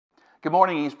Good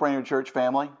morning, East Brainerd Church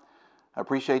family. I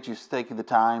appreciate you taking the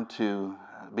time to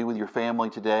be with your family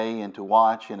today and to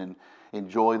watch and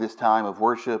enjoy this time of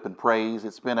worship and praise.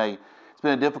 It's been a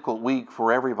difficult week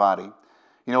for everybody.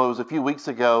 You know, it was a few weeks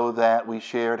ago that we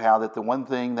shared how that the one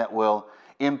thing that will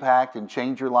impact and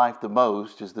change your life the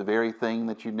most is the very thing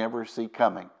that you never see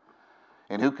coming.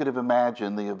 And who could have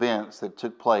imagined the events that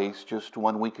took place just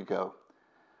 1 week ago?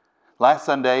 Last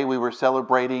Sunday, we were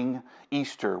celebrating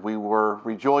Easter. We were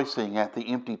rejoicing at the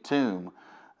empty tomb.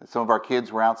 Some of our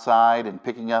kids were outside and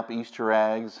picking up Easter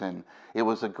eggs, and it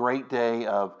was a great day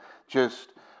of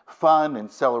just fun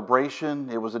and celebration.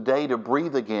 It was a day to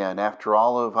breathe again after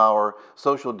all of our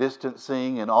social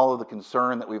distancing and all of the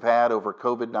concern that we've had over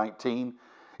COVID-19.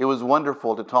 It was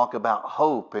wonderful to talk about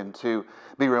hope and to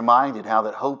be reminded how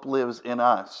that hope lives in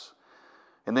us.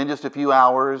 And then just a few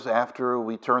hours after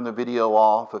we turned the video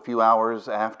off, a few hours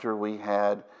after we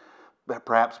had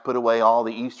perhaps put away all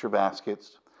the Easter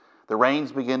baskets, the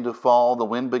rains began to fall, the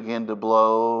wind began to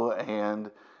blow,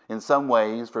 and in some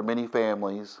ways, for many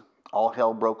families, all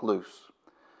hell broke loose.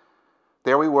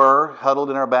 There we were,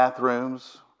 huddled in our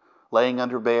bathrooms, laying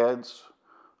under beds,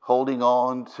 holding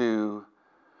on to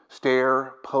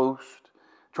stair posts,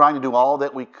 trying to do all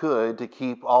that we could to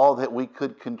keep all that we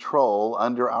could control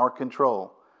under our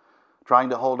control, trying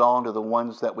to hold on to the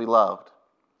ones that we loved.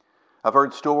 I've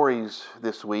heard stories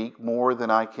this week, more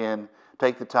than I can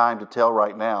take the time to tell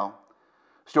right now.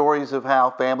 Stories of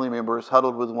how family members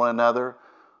huddled with one another,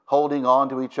 holding on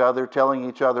to each other, telling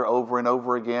each other over and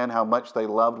over again how much they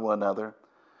loved one another.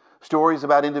 Stories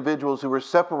about individuals who were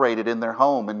separated in their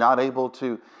home and not able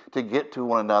to get to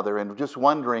one another, and just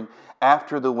wondering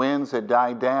after the winds had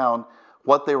died down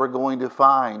what they were going to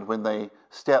find when they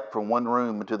stepped from one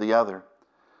room to the other.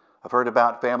 I've heard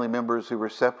about family members who were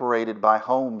separated by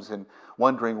homes and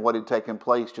wondering what had taken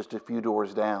place just a few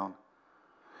doors down.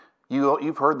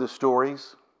 You've heard the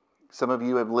stories. Some of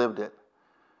you have lived it.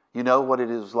 You know what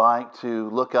it is like to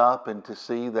look up and to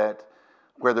see that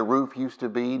where the roof used to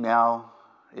be, now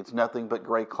it's nothing but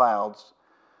gray clouds.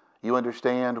 You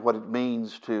understand what it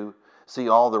means to see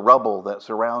all the rubble that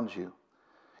surrounds you.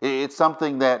 It's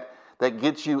something that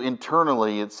gets you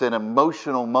internally. It's an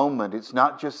emotional moment. It's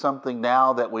not just something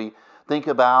now that we think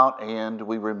about and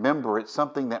we remember. It's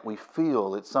something that we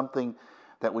feel. It's something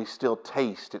that we still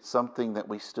taste. It's something that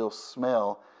we still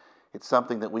smell. It's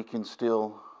something that we can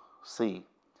still see.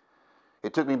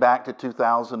 It took me back to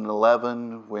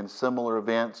 2011 when similar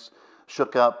events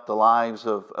shook up the lives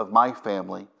of my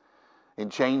family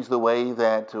and changed the way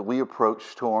that we approach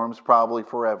storms probably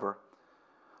forever.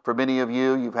 For many of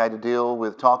you, you've had to deal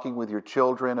with talking with your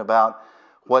children about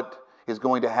what is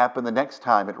going to happen the next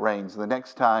time it rains, the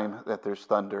next time that there's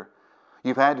thunder.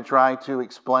 You've had to try to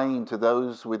explain to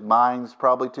those with minds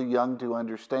probably too young to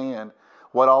understand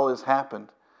what all has happened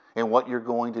and what you're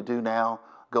going to do now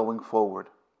going forward.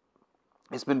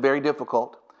 It's been very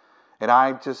difficult, and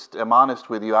I just am honest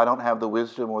with you. I don't have the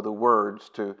wisdom or the words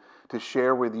to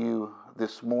share with you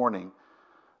this morning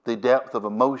the depth of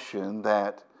emotion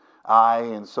that I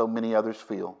and so many others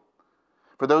feel.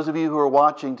 For those of you who are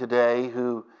watching today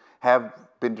who have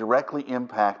been directly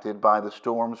impacted by the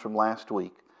storms from last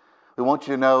week, we want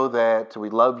you to know that we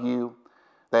love you,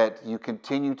 that you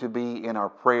continue to be in our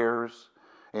prayers,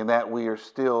 and that we are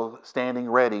still standing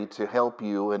ready to help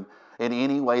you in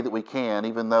any way that we can,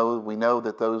 even though we know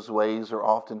that those ways are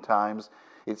oftentimes,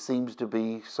 it seems to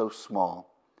be so small.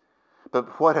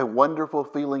 But what a wonderful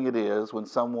feeling it is when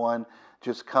someone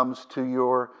just comes to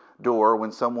your door,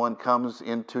 when someone comes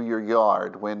into your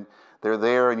yard, when they're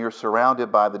there and you're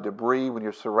surrounded by the debris, when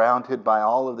you're surrounded by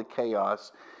all of the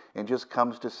chaos, and just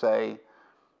comes to say,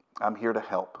 I'm here to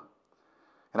help.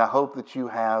 And I hope that you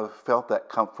have felt that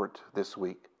comfort this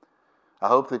week. I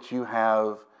hope that you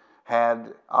have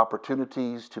had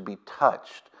opportunities to be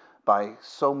touched by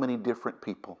so many different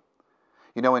people.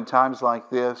 You know, in times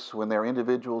like this, when there are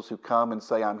individuals who come and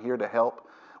say, I'm here to help,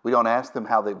 we don't ask them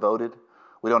how they voted.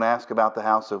 We don't ask about the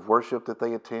house of worship that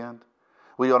they attend.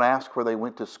 We don't ask where they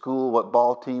went to school, what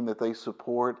ball team that they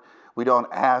support. We don't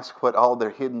ask what all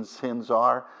their hidden sins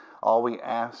are. All we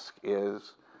ask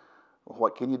is,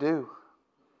 what can you do?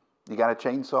 You got a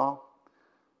chainsaw?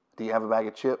 Do you have a bag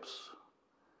of chips?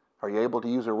 Are you able to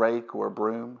use a rake or a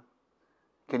broom?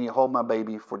 Can you hold my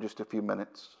baby for just a few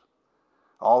minutes?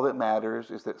 All that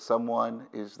matters is that someone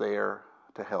is there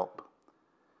to help.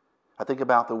 I think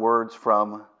about the words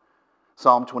from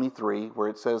Psalm 23, where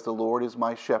it says, the Lord is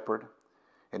my shepherd,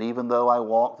 and even though I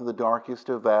walk through the darkest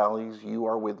of valleys, you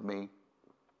are with me.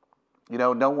 You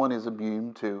know, no one is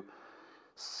immune to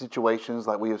situations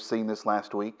like we have seen this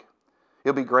last week. It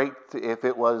would be great if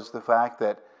it was the fact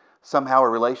that somehow a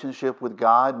relationship with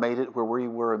God made it where we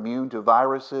were immune to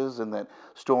viruses and that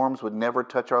storms would never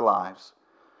touch our lives.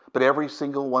 But every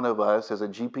single one of us has a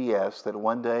GPS that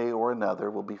one day or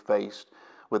another will be faced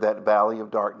with that valley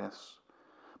of darkness.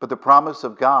 But the promise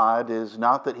of God is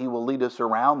not that He will lead us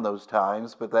around those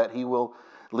times, but that He will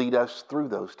lead us through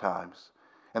those times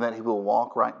and that He will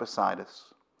walk right beside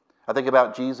us. I think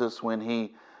about Jesus when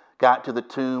He got to the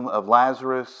tomb of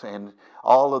Lazarus and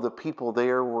all of the people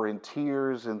there were in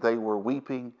tears and they were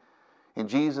weeping. And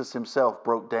Jesus Himself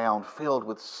broke down, filled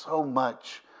with so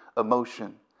much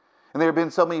emotion. And there have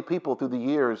been so many people through the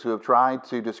years who have tried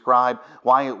to describe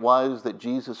why it was that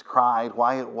Jesus cried,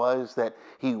 why it was that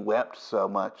He wept so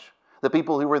much. The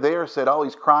people who were there said, oh,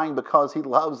 He's crying because He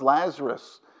loves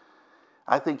Lazarus.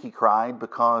 I think He cried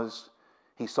because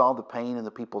He saw the pain in the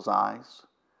people's eyes.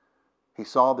 He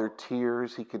saw their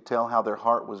tears. He could tell how their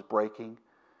heart was breaking.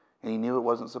 And He knew it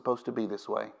wasn't supposed to be this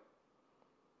way.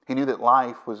 He knew that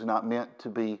life was not meant to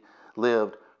be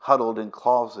lived huddled in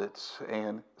closets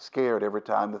and scared every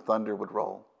time the thunder would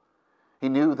roll. He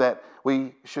knew that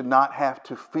we should not have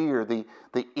to fear the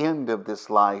end of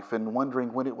this life and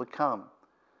wondering when it would come.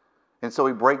 And so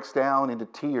He breaks down into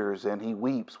tears and He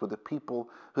weeps with the people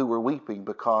who were weeping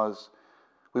because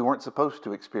we weren't supposed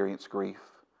to experience grief.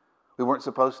 We weren't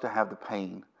supposed to have the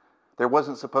pain. There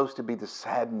wasn't supposed to be the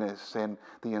sadness and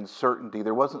the uncertainty.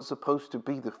 There wasn't supposed to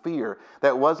be the fear.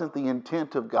 That wasn't the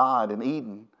intent of God in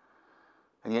Eden.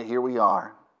 And yet here we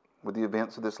are with the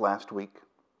events of this last week.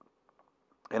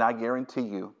 And I guarantee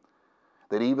you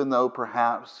that even though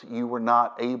perhaps you were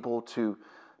not able to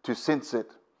sense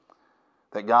it,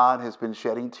 that God has been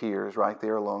shedding tears right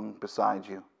there along beside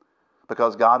you.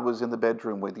 Because God was in the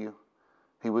bedroom with you.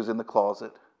 He was in the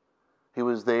closet. He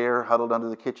was there huddled under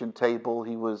the kitchen table.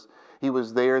 He was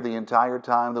there the entire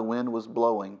time the wind was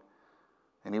blowing.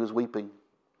 And He was weeping.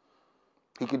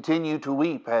 He continued to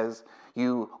weep as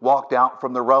you walked out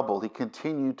from the rubble. He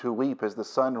continued to weep as the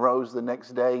sun rose the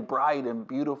next day, bright and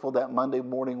beautiful that Monday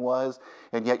morning was,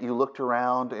 and yet you looked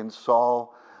around and saw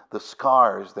the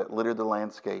scars that littered the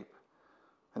landscape.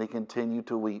 And He continued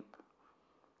to weep.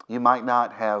 You might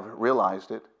not have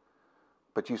realized it,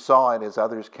 but you saw it as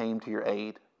others came to your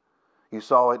aid. You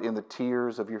saw it in the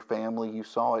tears of your family. You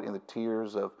saw it in the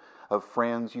tears of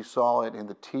friends. You saw it in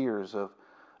the tears of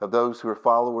those who are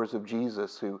followers of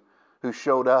Jesus who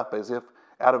showed up as if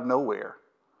out of nowhere,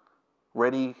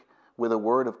 ready with a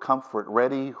word of comfort,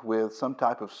 ready with some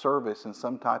type of service and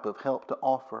some type of help to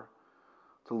offer.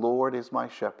 The Lord is my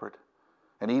shepherd,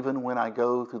 and even when I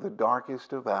go through the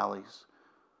darkest of valleys,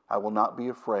 I will not be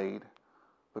afraid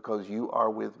because You are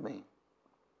with me.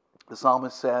 The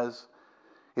psalmist says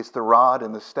it's the rod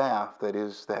and the staff that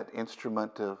is that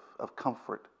instrument of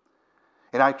comfort.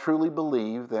 And I truly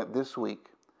believe that this week,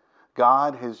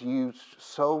 God has used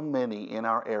so many in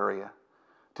our area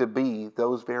to be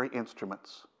those very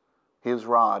instruments, His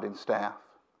rod and staff.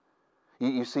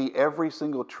 You see every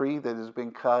single tree that has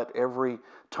been cut, every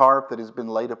tarp that has been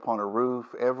laid upon a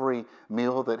roof, every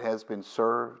meal that has been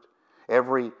served,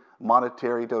 every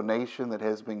monetary donation that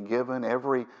has been given,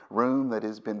 every room that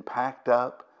has been packed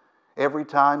up, every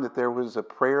time that there was a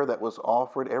prayer that was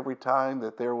offered, every time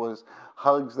that there was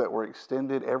hugs that were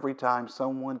extended, every time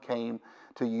someone came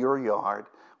to your yard,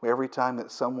 every time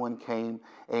that someone came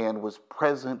and was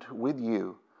present with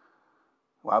you,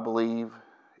 well, I believe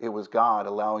it was God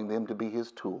allowing them to be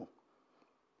His tool,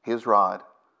 His rod,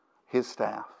 His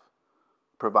staff,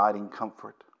 providing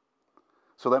comfort.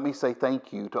 So let me say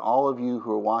thank you to all of you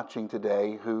who are watching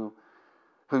today who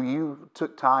you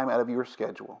took time out of your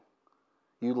schedule.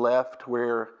 You left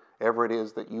wherever it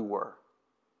is that you were.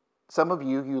 Some of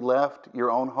you left your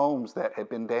own homes that had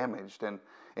been damaged and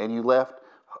you left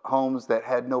homes that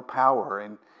had no power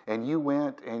and you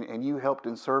went and you helped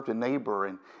and served a neighbor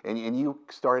and you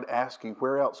started asking,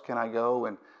 where else can I go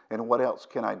and what else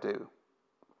can I do?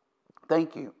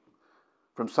 Thank you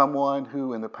from someone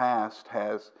who in the past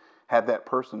has had that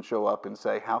person show up and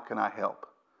say, how can I help?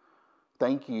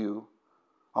 Thank you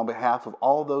on behalf of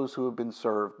all those who have been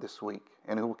served this week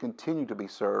and who will continue to be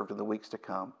served in the weeks to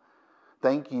come.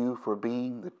 Thank you for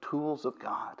being the tools of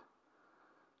God,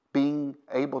 being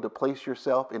able to place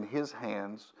yourself in His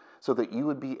hands so that you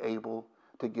would be able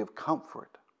to give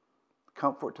comfort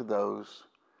to those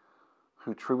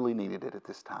who truly needed it at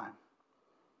this time.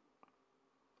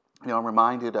 You know, I'm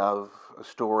reminded of a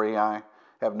story. I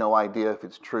have no idea if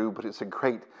it's true, but it's a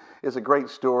great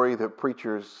story that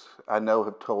preachers I know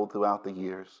have told throughout the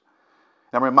years.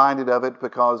 I'm reminded of it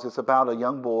because it's about a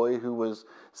young boy who was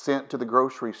sent to the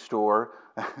grocery store,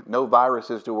 no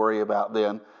viruses to worry about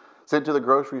then, sent to the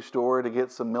grocery store to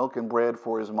get some milk and bread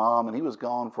for his mom, and he was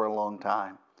gone for a long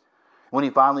time. When he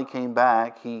finally came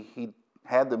back, he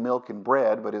had the milk and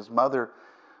bread, but his mother,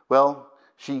 well,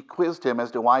 she quizzed him as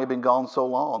to why he'd been gone so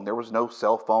long. There was no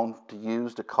cell phone to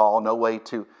use to call, no way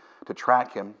to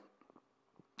track him.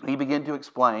 He began to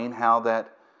explain how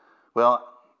that, well,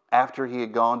 after he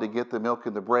had gone to get the milk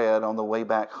and the bread, on the way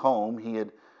back home, he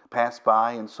had passed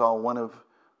by and saw one of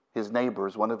his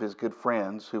neighbors, one of his good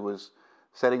friends, who was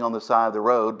sitting on the side of the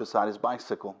road beside his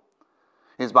bicycle.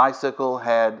 His bicycle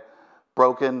had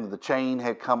broken, the chain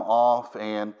had come off,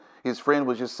 and his friend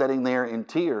was just sitting there in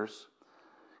tears.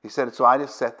 He said, so I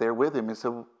just sat there with him. He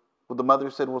said, well, the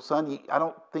mother said, well, son, I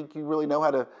don't think you really know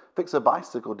how to fix a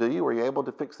bicycle, do you? Were you able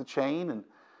to fix the chain? And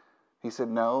he said,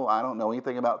 no, I don't know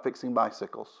anything about fixing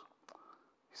bicycles.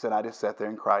 He said, I just sat there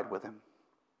and cried with him.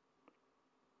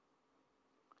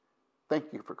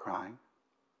 Thank you for crying.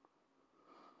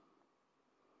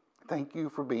 Thank you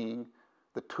for being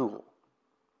the tool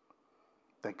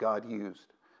that God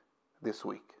used this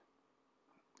week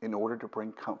in order to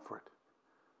bring comfort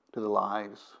to the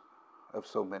lives of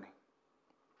so many.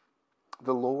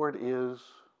 The Lord is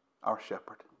our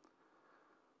shepherd.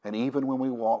 And even when we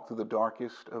walk through the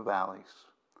darkest of valleys,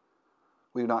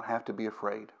 we do not have to be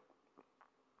afraid,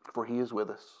 for He is with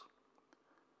us.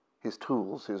 His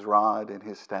tools, His rod and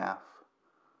His staff,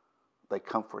 they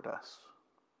comfort us.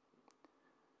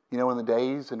 You know, in the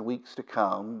days and weeks to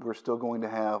come, we're still going to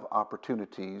have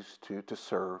opportunities to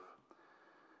serve.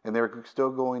 And there are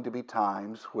still going to be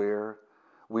times where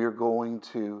we are going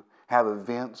to have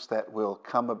events that will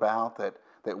come about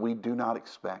that we do not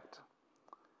expect.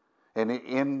 And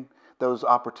in those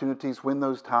opportunities, when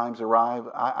those times arrive,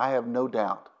 I have no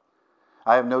doubt.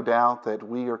 I have no doubt that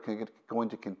we are going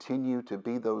to continue to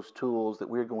be those tools, that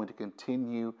we're going to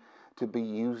continue to be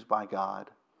used by God.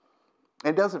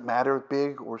 It doesn't matter,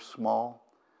 big or small.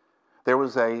 There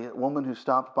was a woman who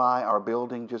stopped by our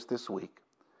building just this week.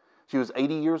 She was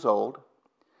 80 years old,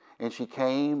 and she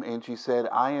came and she said,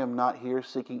 I am not here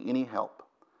seeking any help,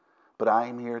 but I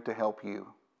am here to help you.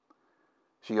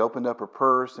 She opened up her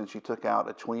purse and she took out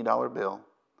a $20 bill.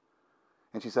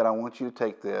 And she said, I want you to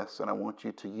take this and I want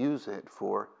you to use it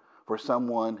for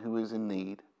someone who is in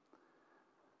need.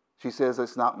 She says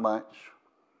it's not much,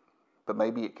 but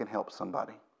maybe it can help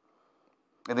somebody.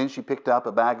 And then she picked up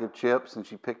a bag of chips and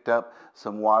she picked up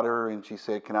some water and she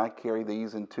said, can I carry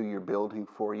these into your building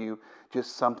for you?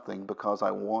 Just something, because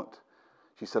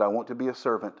she said, I want to be a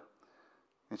servant.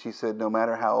 And she said, no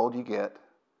matter how old you get,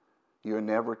 you're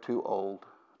never too old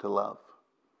to love.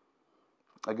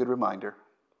 A good reminder.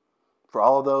 For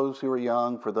all those who are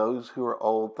young, for those who are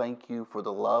old, thank you for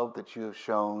the love that you have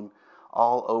shown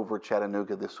all over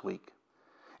Chattanooga this week.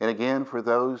 And again, for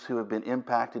those who have been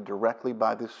impacted directly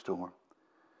by this storm,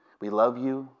 we love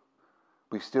you.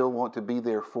 We still want to be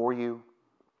there for you.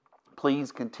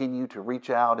 Please continue to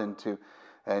reach out and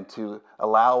to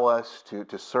allow us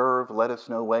to serve. Let us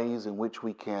know ways in which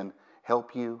we can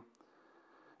help you.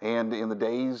 And in the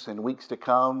days and weeks to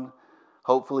come,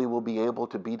 hopefully we'll be able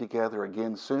to be together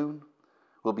again soon.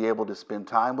 We'll be able to spend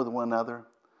time with one another.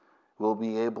 We'll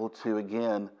be able to,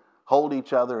 again, hold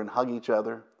each other and hug each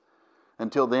other.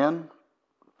 Until then,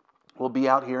 we'll be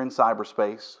out here in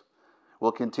cyberspace.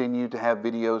 We'll continue to have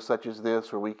videos such as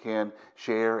this where we can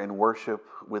share and worship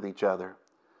with each other.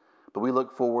 But we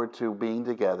look forward to being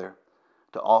together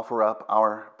to offer up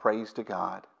our praise to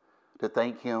God, to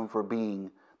thank Him for being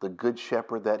the good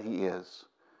shepherd that He is,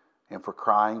 and for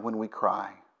crying when we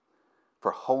cry,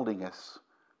 for holding us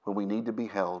when we need to be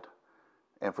held,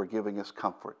 and for giving us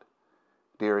comfort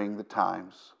during the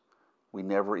times we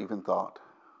never even thought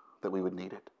that we would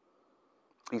need it.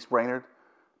 East Brainerd,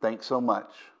 thanks so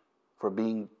much for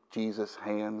being Jesus'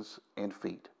 hands and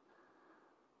feet.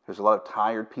 There's a lot of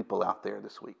tired people out there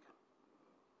this week.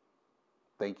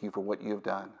 Thank you for what you have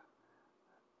done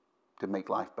to make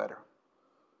life better.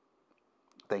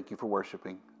 Thank you for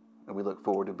worshiping, and we look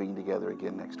forward to being together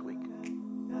again next week.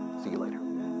 See you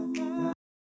later.